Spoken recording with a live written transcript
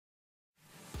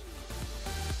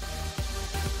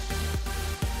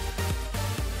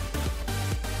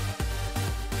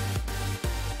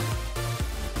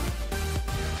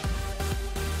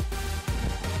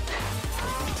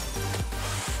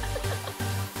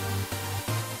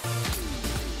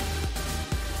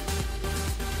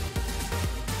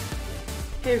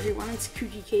Hey everyone, it's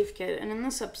kookykavekid, and in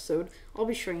this episode, I'll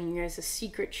be showing you guys a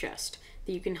secret chest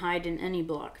that you can hide in any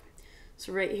block.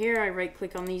 So right here, I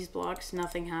right-click on these blocks,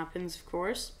 nothing happens, of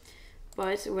course.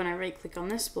 But when I right-click on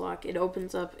this block, it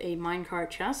opens up a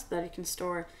minecart chest that I can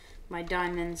store my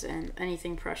diamonds and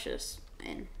anything precious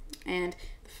in. And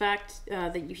the fact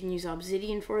that you can use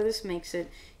obsidian for this makes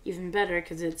it even better,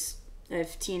 because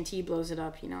if TNT blows it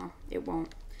up, it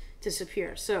won't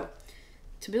disappear. So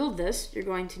to build this, you're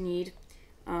going to need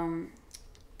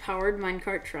powered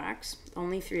minecart tracks,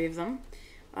 only 3 of them,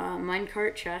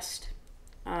 minecart chest,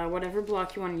 whatever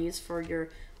block you want to use for your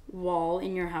wall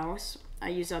in your house. I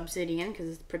use obsidian because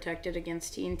it's protected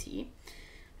against TNT,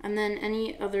 and then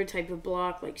any other type of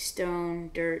block like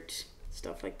stone, dirt,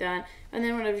 stuff like that, and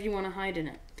then whatever you want to hide in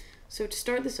it. So to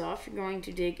start this off, you're going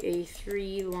to dig a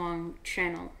 3 long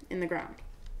channel in the ground,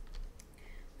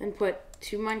 then put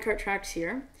 2 minecart tracks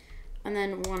here, and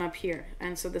then 1 up here,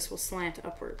 and so this will slant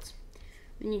upwards.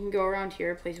 Then you can go around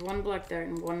here, place 1 block there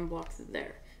and 1 block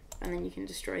there, and then you can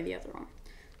destroy the other one.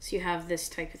 So you have this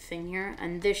type of thing here,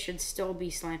 and this should still be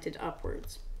slanted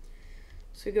upwards.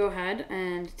 So go ahead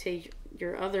and take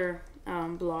your other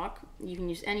block, you can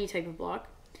use any type of block,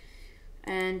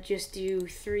 and just do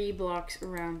 3 blocks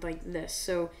around like this.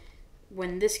 So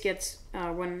when this gets,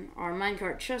 when our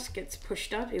minecart chest gets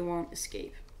pushed up, it won't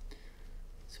escape.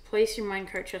 So place your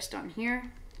minecart chest on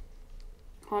here,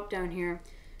 hop down here,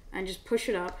 and just push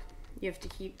it up. You have to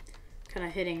keep kind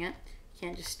of hitting it. You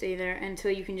can't just stay there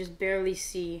until you can just barely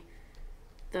see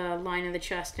the line of the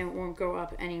chest and it won't go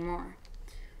up anymore.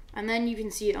 And then you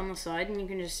can see it on the side, and you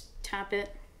can just tap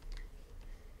it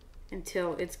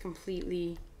until it's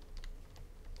completely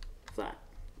flat,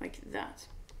 like that.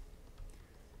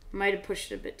 Might have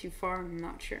pushed it a bit too far, I'm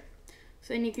not sure.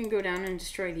 So then you can go down and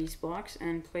destroy these blocks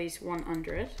and place 1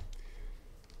 under it.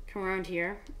 Come around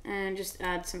here and just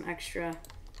add some extra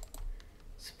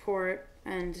support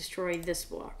and destroy this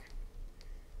block.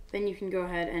 Then you can go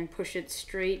ahead and push it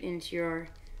straight into your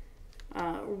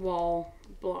wall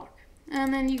block.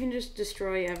 And then you can just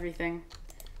destroy everything.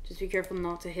 Just be careful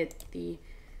not to hit the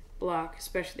block,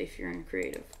 especially if you're in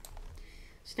creative.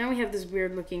 So now we have this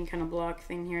weird looking kind of block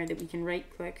thing here that we can right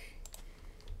click.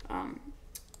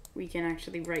 We can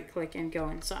actually right click and go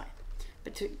inside.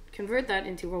 But to convert that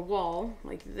into a wall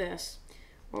like this,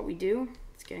 what we do,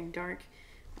 it's getting dark,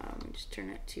 just turn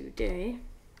it to day.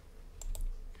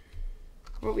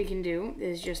 What we can do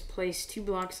is just place 2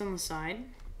 blocks on the side,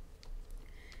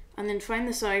 and then find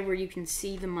the side where you can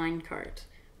see the minecart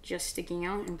just sticking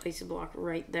out, and place a block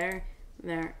right there,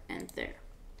 there, and there.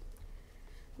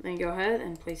 Then go ahead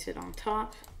and place it on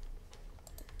top.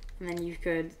 And then you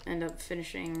could end up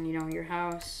finishing, your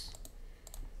house,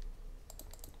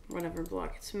 whatever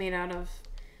block it's made out of.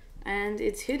 And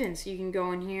it's hidden, so you can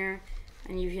go in here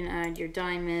and you can add your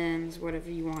diamonds,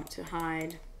 whatever you want to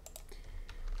hide,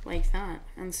 like that.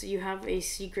 And so you have a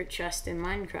secret chest in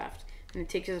Minecraft, and it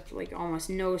takes up like almost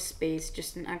no space,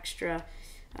 just an extra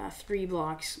 3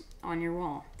 blocks on your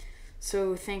wall.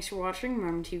 So thanks for watching.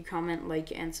 Remember to comment,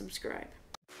 like, and subscribe.